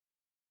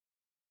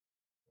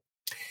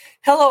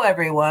Hello,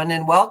 everyone,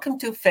 and welcome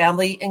to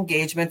Family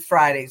Engagement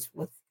Fridays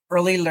with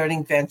Early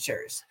Learning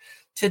Ventures.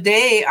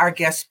 Today, our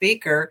guest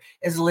speaker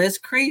is Liz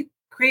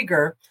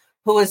Krieger,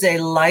 who is a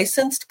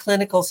licensed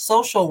clinical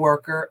social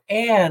worker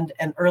and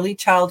an early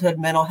childhood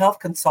mental health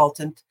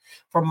consultant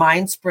for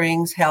Mind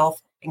Springs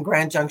Health in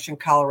Grand Junction,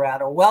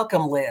 Colorado.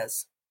 Welcome,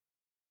 Liz.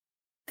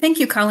 Thank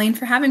you, Colleen,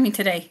 for having me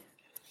today.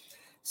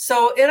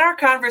 So in our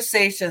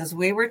conversations,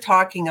 we were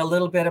talking a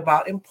little bit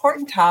about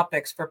important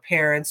topics for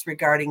parents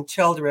regarding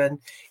children.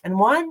 And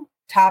one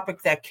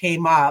topic that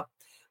came up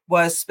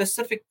was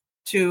specific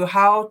to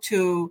how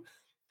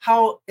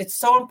it's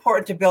so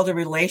important to build a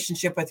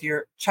relationship with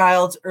your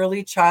child's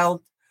early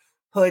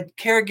childhood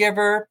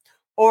caregiver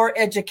or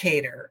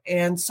educator.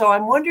 And so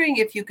I'm wondering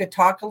if you could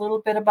talk a little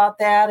bit about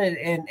that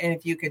and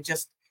if you could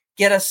just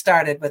get us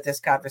started with this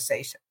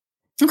conversation.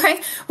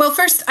 Okay. Well,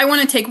 first, I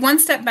want to take one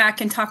step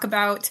back and talk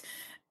about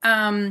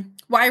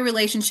why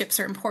relationships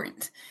are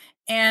important.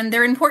 And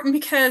they're important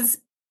because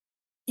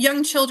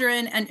young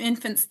children and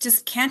infants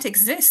just can't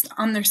exist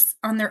on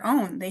their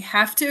own. They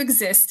have to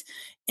exist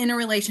in a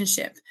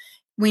relationship.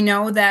 We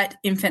know that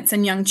infants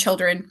and young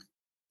children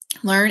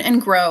learn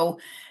and grow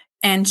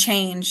and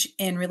change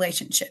in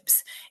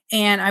relationships.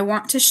 And I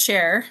want to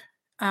share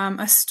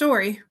a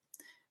story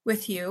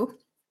with you.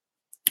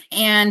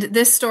 And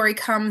this story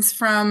comes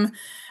from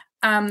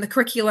the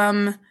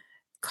curriculum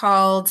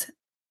called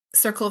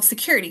Circle of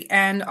Security.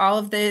 And all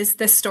of this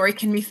story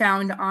can be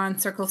found on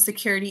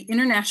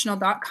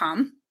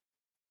circleofsecurityinternational.com.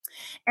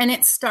 And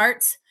it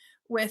starts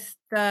with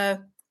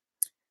the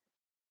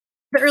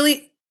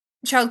early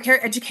child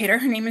care educator.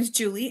 Her name is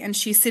Julie, and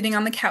she's sitting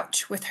on the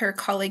couch with her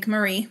colleague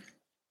Marie.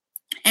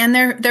 And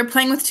they're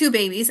playing with two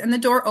babies, and the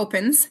door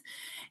opens,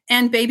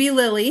 and baby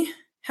Lily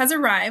has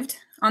arrived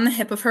on the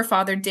hip of her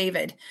father,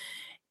 David.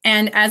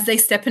 And as they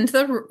step into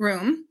the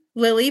room,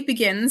 Lily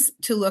begins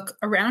to look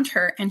around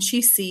her, and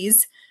she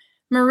sees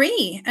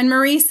Marie. And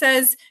Marie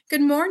says,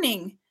 "Good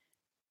morning."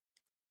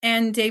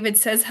 And David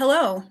says,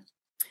 "Hello."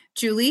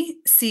 Julie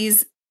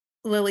sees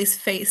Lily's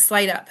face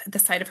light up at the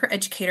sight of her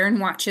educator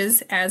and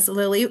watches as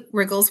Lily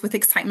wriggles with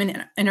excitement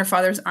in her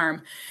father's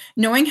arm.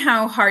 Knowing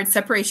how hard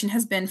separation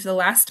has been for the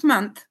last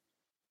month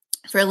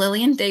for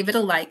Lily and David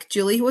alike,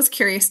 Julie was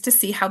curious to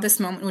see how this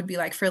moment would be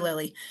like for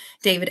Lily,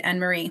 David, and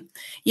Marie.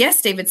 "Yes,"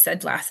 David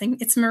said, laughing.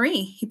 "It's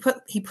Marie."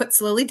 He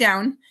puts Lily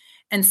down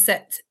and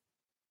set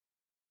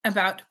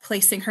about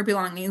placing her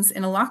belongings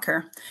in a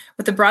locker.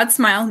 With a broad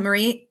smile,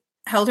 Marie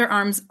held her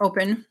arms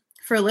open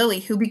for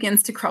Lily, who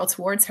begins to crawl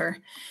towards her.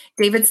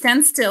 David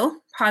stands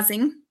still,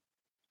 pausing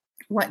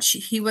what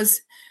he was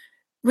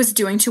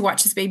doing to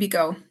watch his baby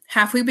go.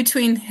 Halfway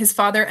between his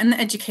father and the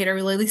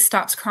educator, Lily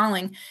stops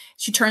crawling.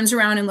 She turns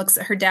around and looks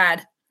at her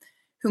dad,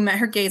 who met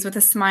her gaze with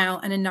a smile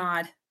and a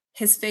nod,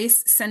 his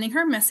face sending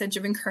her a message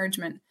of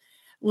encouragement.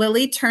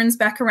 Lily turns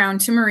back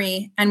around to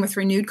Marie and with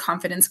renewed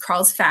confidence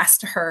crawls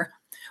fast to her,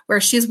 where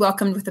she is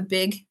welcomed with a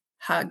big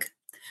hug.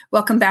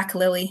 "Welcome back,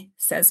 Lily,"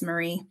 says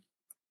Marie.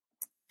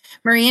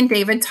 Marie and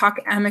David talk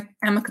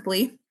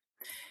amicably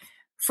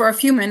for a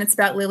few minutes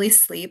about Lily's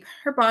sleep,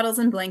 her bottles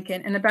and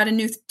blanket, and about a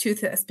new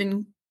tooth that has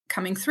been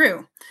coming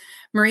through.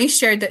 Marie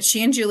shared that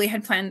she and Julie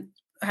had plans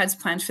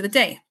for the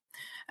day.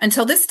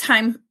 Until it is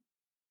time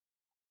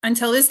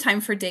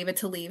for David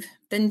to leave.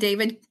 Then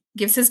David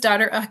gives his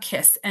daughter a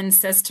kiss and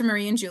says to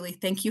Marie and Julie,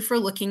 "Thank you for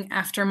looking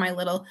after my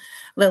little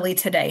Lily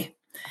today."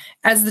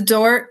 As the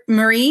door,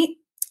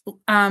 Marie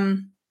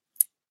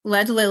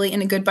led Lily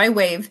in a goodbye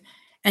wave,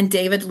 and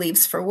David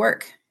leaves for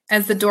work.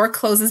 As the door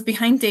closes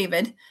behind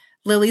David,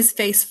 Lily's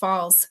face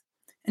falls,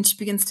 and she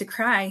begins to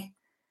cry.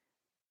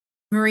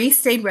 Marie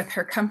stayed with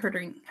her,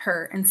 comforting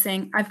her and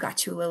saying, "I've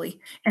got you, Lily,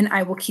 and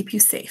I will keep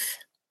you safe."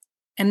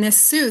 And this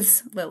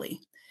soothes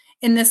Lily.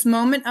 In this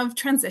moment of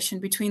transition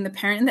between the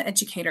parent and the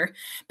educator,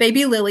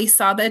 baby Lily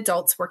saw the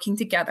adults working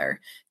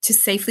together to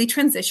safely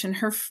transition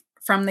her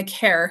from the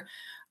care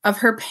of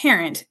her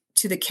parent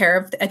to the care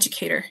of the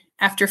educator.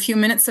 After a few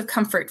minutes of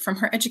comfort from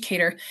her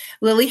educator,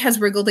 Lily has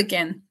wriggled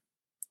again,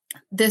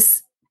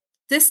 this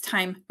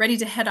time ready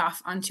to head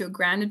off onto a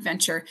grand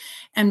adventure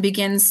and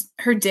begins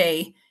her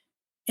day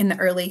in the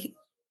early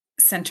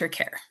center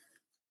care.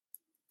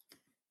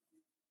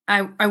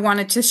 I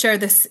wanted to share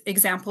this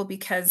example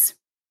because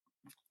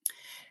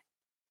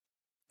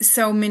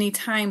so many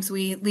times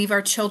we leave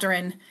our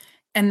children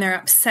and they're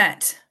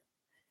upset.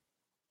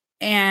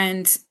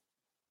 And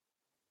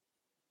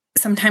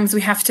sometimes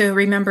we have to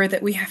remember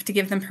that we have to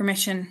give them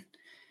permission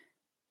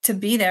to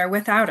be there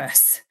without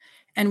us.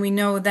 And we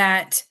know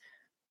that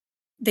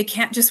they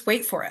can't just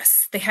wait for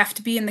us. They have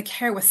to be in the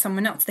care with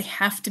someone else. They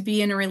have to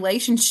be in a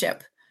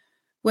relationship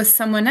with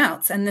someone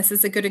else. And this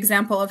is a good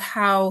example of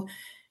how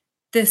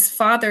this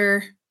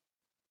father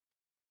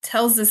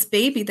tells this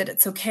baby that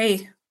it's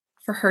okay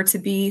for her to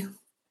be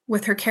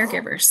with her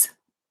caregivers.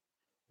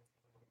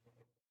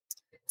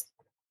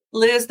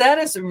 Liz, that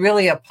is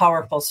really a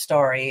powerful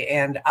story.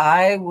 And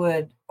I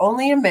would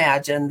only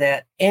imagine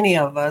that any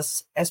of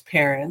us as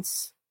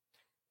parents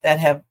that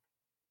have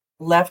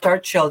left our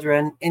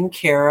children in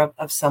care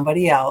of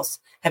somebody else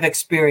have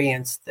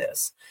experienced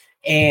this.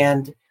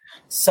 And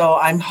so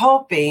I'm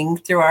hoping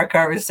through our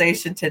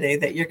conversation today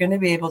that you're going to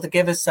be able to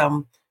give us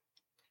some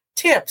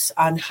tips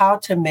on how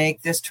to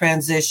make this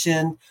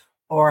transition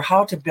or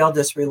how to build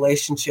this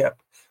relationship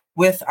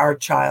with our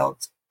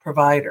child's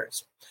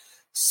providers.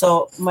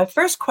 So my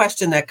first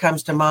question that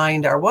comes to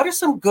mind are, what are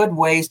some good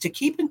ways to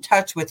keep in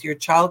touch with your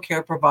child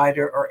care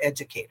provider or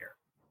educator?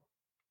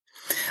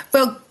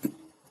 Well,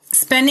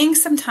 spending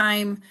some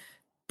time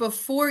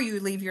before you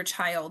leave your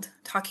child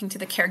talking to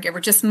the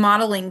caregiver, just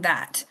modeling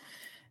that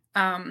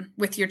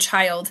with your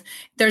child.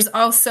 There's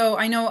also,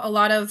 I know a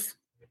lot of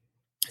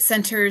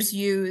centers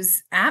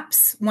use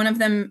apps. One of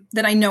them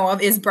that I know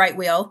of is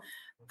Brightwheel.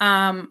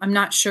 I'm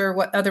not sure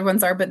what other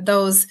ones are, but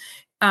those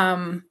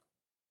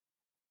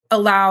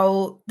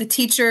allow the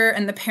teacher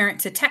and the parent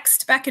to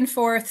text back and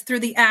forth through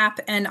the app,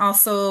 and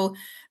also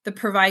the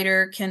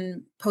provider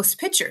can post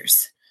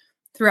pictures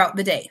throughout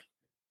the day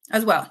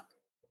as well.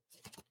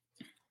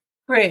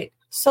 Great.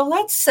 So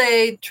let's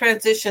say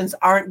transitions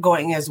aren't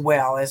going as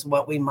well as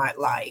what we might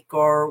like,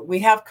 or we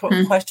have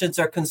questions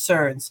or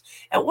concerns.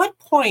 At what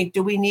point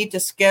do we need to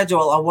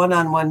schedule a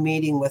one-on-one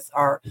meeting with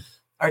our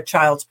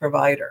child's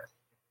provider?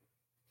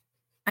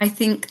 I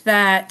think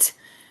that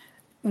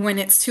when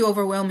it's too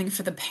overwhelming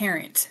for the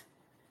parent,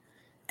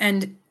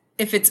 and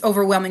if it's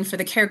overwhelming for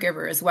the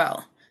caregiver as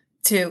well,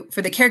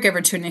 for the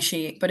caregiver to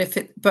initiate,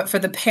 but for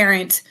the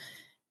parent,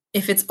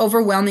 if it's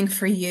overwhelming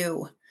for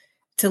you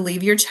to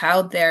leave your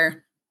child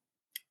there,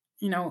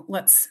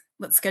 let's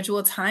schedule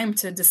a time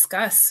to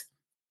discuss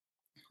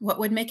what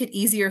would make it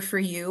easier for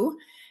you,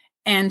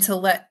 and so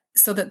that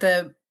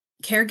the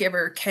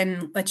caregiver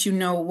can let you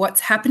know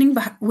what's happening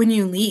when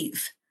you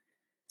leave.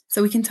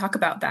 So we can talk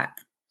about that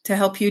to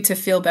help you to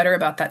feel better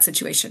about that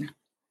situation.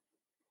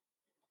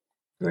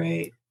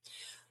 Great.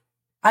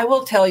 I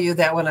will tell you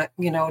that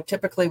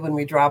typically when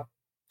we drop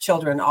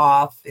children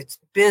off, it's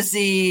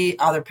busy.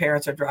 Other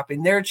parents are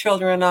dropping their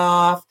children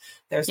off.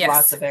 There's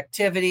lots of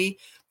activity.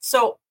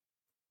 So,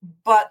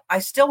 but I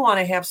still want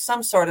to have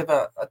some sort of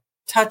a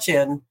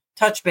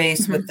touch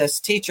base with this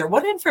teacher.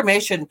 What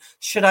information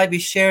should I be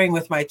sharing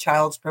with my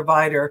child's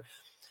provider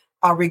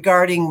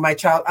regarding my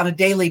child on a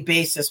daily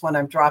basis when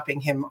I'm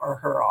dropping him or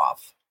her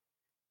off?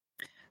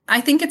 I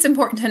think it's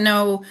important to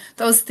know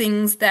those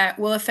things that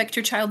will affect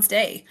your child's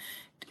day.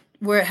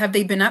 Where have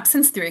they been up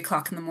since 3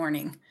 o'clock in the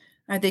morning?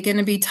 Are they going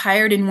to be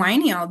tired and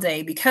whiny all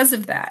day because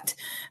of that?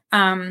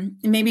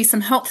 Maybe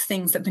some health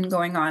things that have been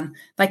going on,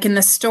 like in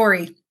the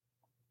story,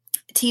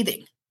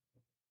 teething.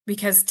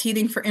 Because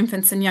teething for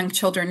infants and young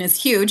children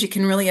is huge. It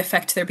can really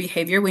affect their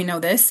behavior. We know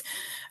this.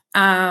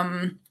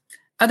 Other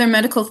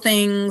medical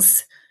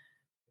things,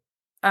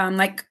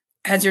 like,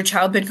 has your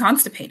child been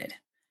constipated?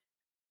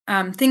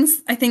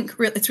 Things, I think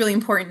it's really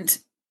important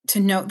to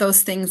note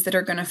those things that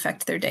are going to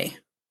affect their day.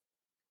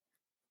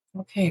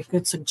 Okay,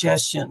 good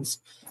suggestions.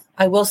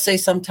 I will say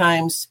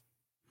sometimes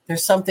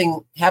there's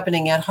something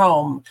happening at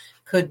home.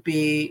 Could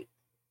be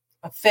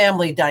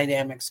family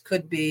dynamics,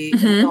 could be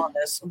an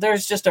illness.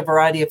 There's just a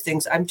variety of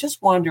things. I'm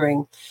just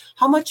wondering,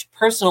 how much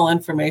personal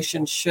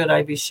information should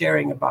I be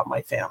sharing about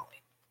my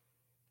family?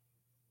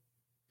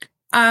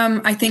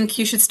 I think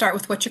you should start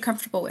with what you're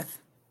comfortable with.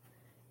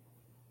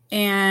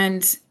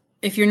 And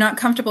if you're not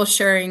comfortable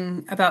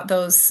sharing about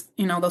those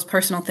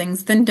personal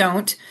things, then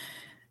don't.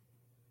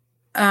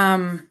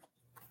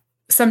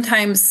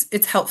 Sometimes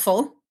it's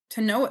helpful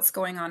to know what's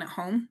going on at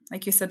home.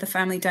 Like you said, the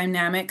family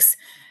dynamics,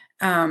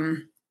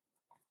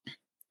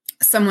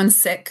 someone's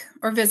sick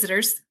or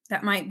visitors,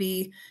 that might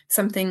be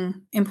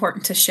something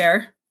important to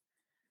share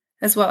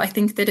as well. I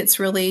think that it's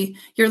really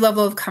your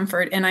level of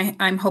comfort. And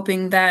I'm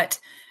hoping that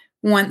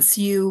once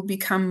you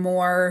become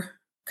more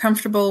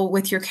comfortable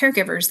with your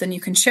caregivers, then you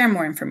can share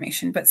more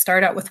information, but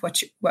start out with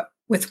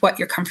what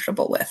you're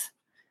comfortable with.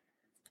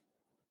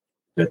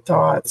 Good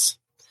thoughts.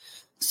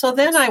 So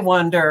then I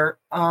wonder,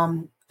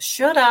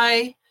 should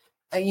I,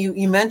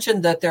 you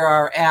mentioned that there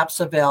are apps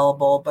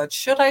available, but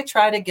should I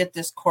try to get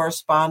this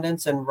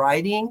correspondence in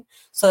writing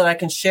so that I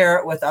can share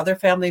it with other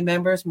family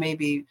members?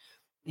 Maybe,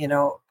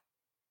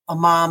 a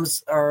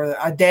mom's or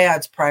a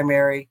dad's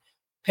primary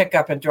pick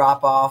up and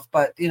drop off,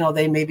 but,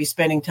 they may be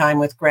spending time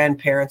with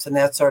grandparents and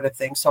that sort of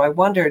thing. So I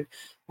wondered,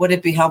 would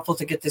it be helpful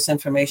to get this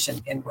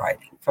information in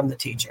writing from the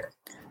teacher?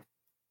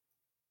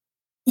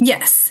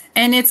 Yes.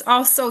 And it's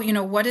also,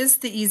 what is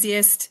the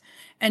easiest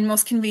and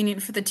most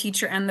convenient for the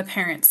teacher and the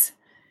parents?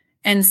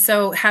 And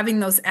so having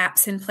those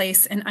apps in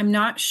place, and I'm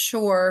not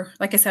sure,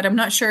 like I said, I'm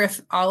not sure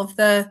if all of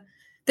them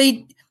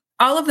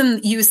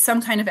use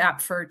some kind of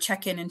app for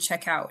check-in and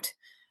check-out.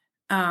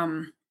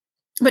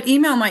 But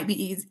email might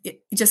be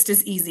just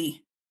as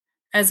easy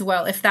as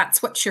well, if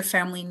that's what your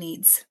family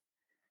needs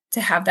to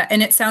have that.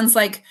 And it sounds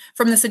like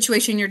from the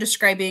situation you're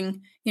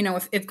describing,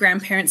 if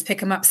grandparents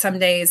pick them up some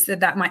days,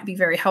 that might be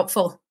very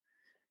helpful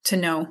to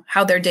know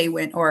how their day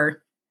went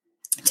or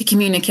to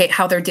communicate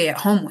how their day at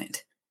home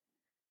went.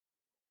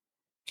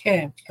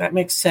 Okay, that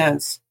makes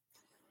sense.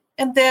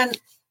 And then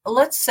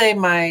let's say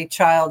my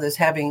child is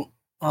having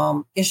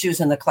issues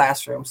in the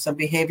classroom, some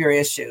behavior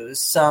issues,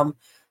 some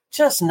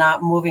just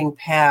not moving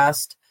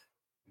past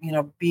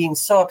being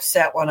so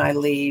upset when I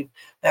leave,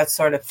 that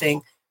sort of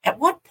thing. At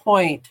what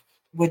point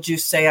would you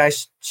say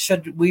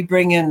should we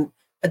bring in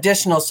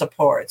additional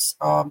supports?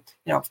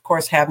 Of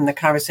course, having the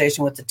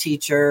conversation with the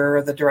teacher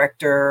or the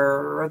director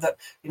or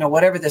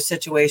whatever the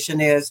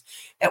situation is.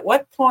 At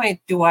what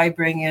point do I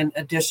bring in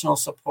additional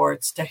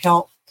supports to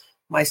help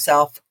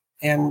myself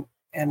and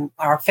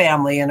our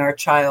family and our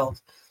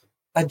child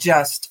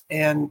adjust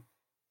and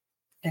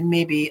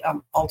maybe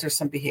alter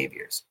some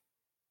behaviors?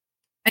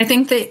 I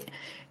think that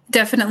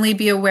definitely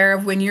be aware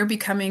of when you're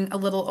becoming a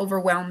little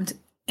overwhelmed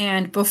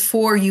and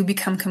before you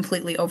become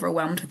completely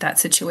overwhelmed with that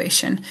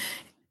situation.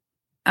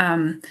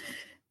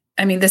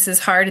 This is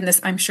hard, and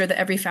I'm sure that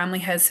every family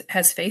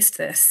has faced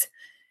this,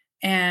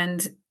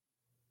 and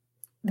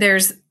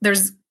there's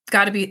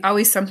got to be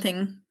always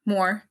something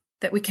more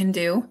that we can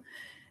do.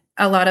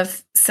 A lot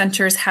of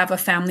centers have a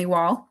family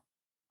wall,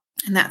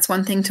 and that's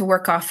one thing to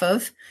work off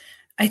of.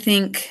 I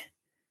think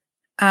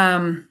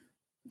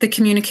the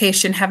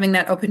communication, having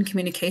that open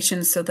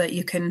communication so that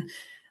you can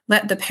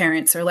let the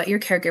parents or let your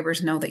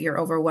caregivers know that you're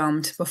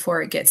overwhelmed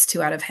before it gets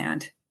too out of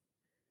hand.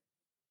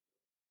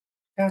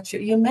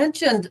 Gotcha. You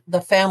mentioned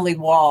the family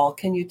wall.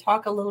 Can you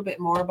talk a little bit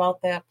more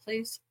about that,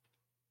 please?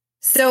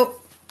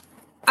 So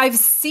I've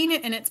seen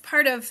it, and it's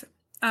part of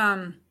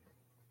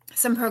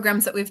some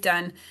programs that we've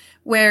done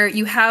where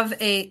you have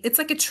it's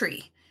like a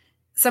tree.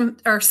 Some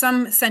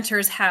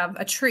centers have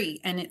a tree,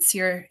 and it's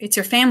your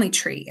family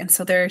tree. And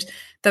so there's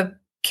the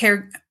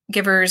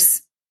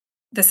caregivers,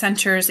 the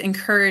centers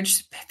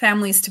encourage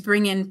families to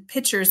bring in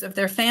pictures of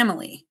their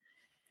family.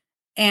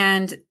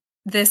 And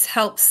this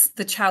helps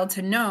the child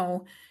to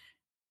know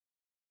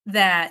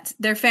that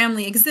their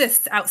family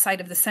exists outside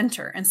of the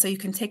center. And so you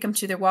can take them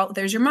to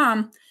there's your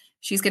mom.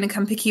 She's going to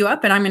come pick you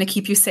up, and I'm going to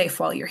keep you safe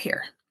while you're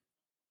here.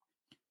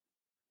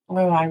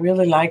 Oh, I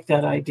really like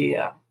that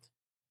idea.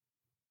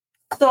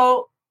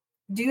 So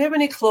do you have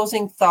any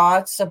closing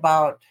thoughts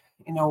about,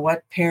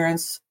 what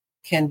parents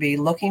can be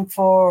looking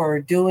for or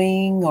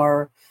doing?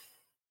 Or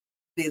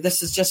this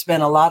has just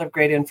been a lot of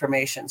great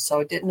information. So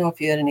I didn't know if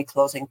you had any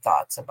closing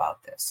thoughts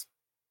about this.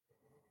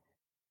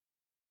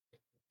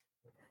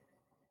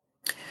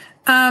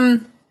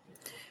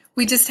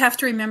 We just have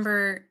to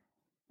remember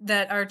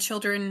that our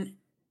children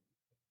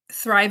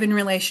thrive in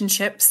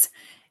relationships,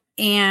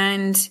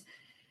 and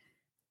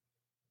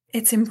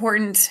it's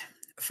important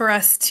for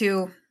us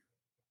to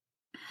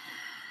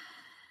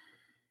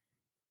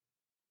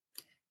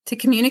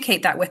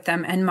communicate that with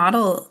them and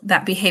model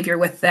that behavior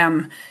with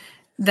them,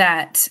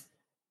 that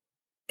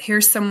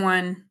here's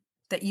someone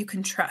that you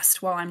can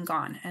trust while I'm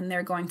gone, and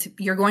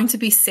you're going to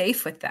be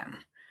safe with them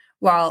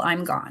while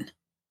I'm gone.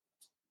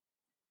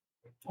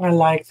 I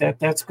like that.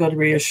 That's good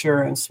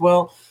reassurance.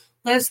 Well,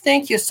 Liz,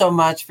 thank you so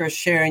much for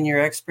sharing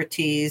your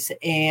expertise.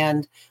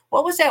 And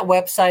what was that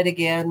website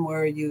again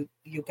where you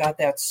got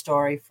that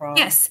story from?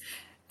 Yes.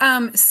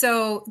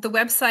 So the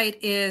website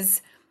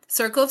is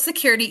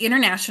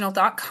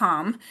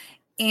circleofsecurityinternational.com.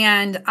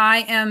 And I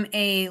am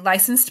a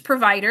licensed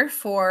provider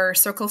for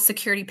Circle of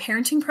Security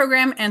Parenting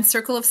Program and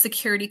Circle of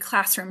Security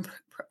Classroom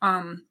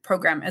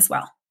Program as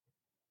well.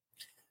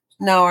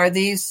 Now, are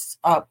these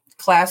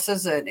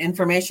classes and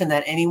information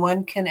that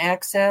anyone can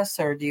access,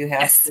 or do you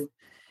have to?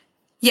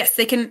 Yes,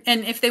 they can.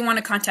 And if they want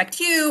to contact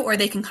you, or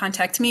they can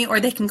contact me, or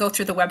they can go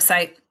through the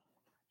website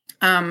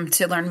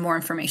to learn more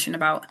information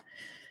about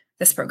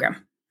this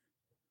program.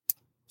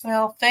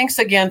 Well, thanks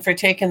again for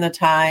taking the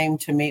time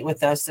to meet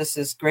with us. This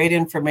is great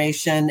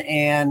information.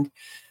 And,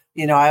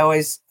 I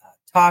always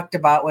talked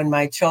about when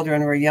my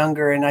children were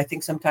younger, and I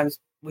think sometimes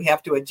we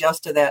have to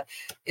adjust to that.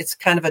 It's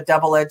kind of a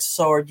double-edged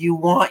sword. You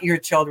want your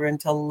children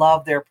to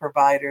love their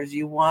providers.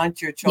 You want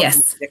your children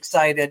to be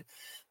excited,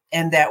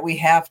 and that we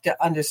have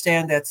to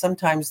understand that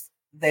sometimes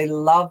they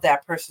love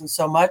that person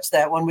so much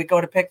that when we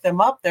go to pick them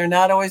up, they're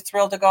not always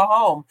thrilled to go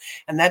home.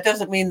 And that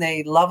doesn't mean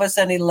they love us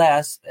any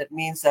less. It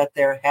means that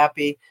they're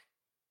happy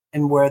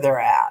in where they're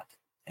at.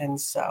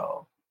 And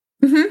so,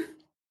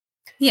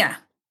 yeah.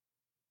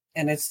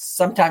 And it's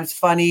sometimes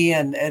funny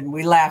and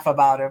we laugh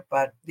about it,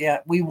 but yeah,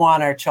 we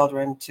want our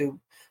children to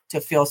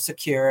feel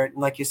secure and,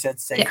 like you said,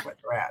 safe where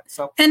they're at.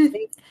 So,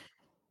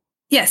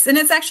 yes, and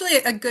it's actually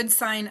a good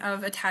sign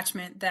of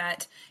attachment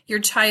that your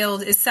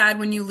child is sad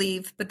when you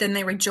leave, but then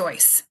they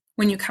rejoice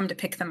when you come to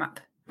pick them up.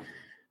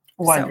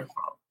 Wonderful.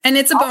 So, and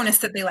it's a bonus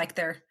that they like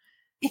their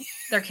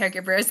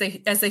caregiver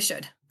as they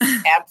should.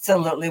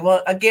 Absolutely.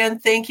 Well, again,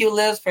 thank you,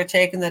 Liz, for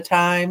taking the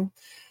time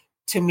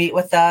to meet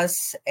with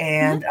us,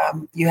 and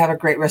you have a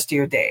great rest of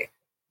your day.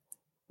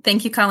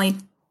 Thank you,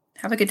 Colleen.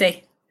 Have a good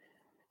day.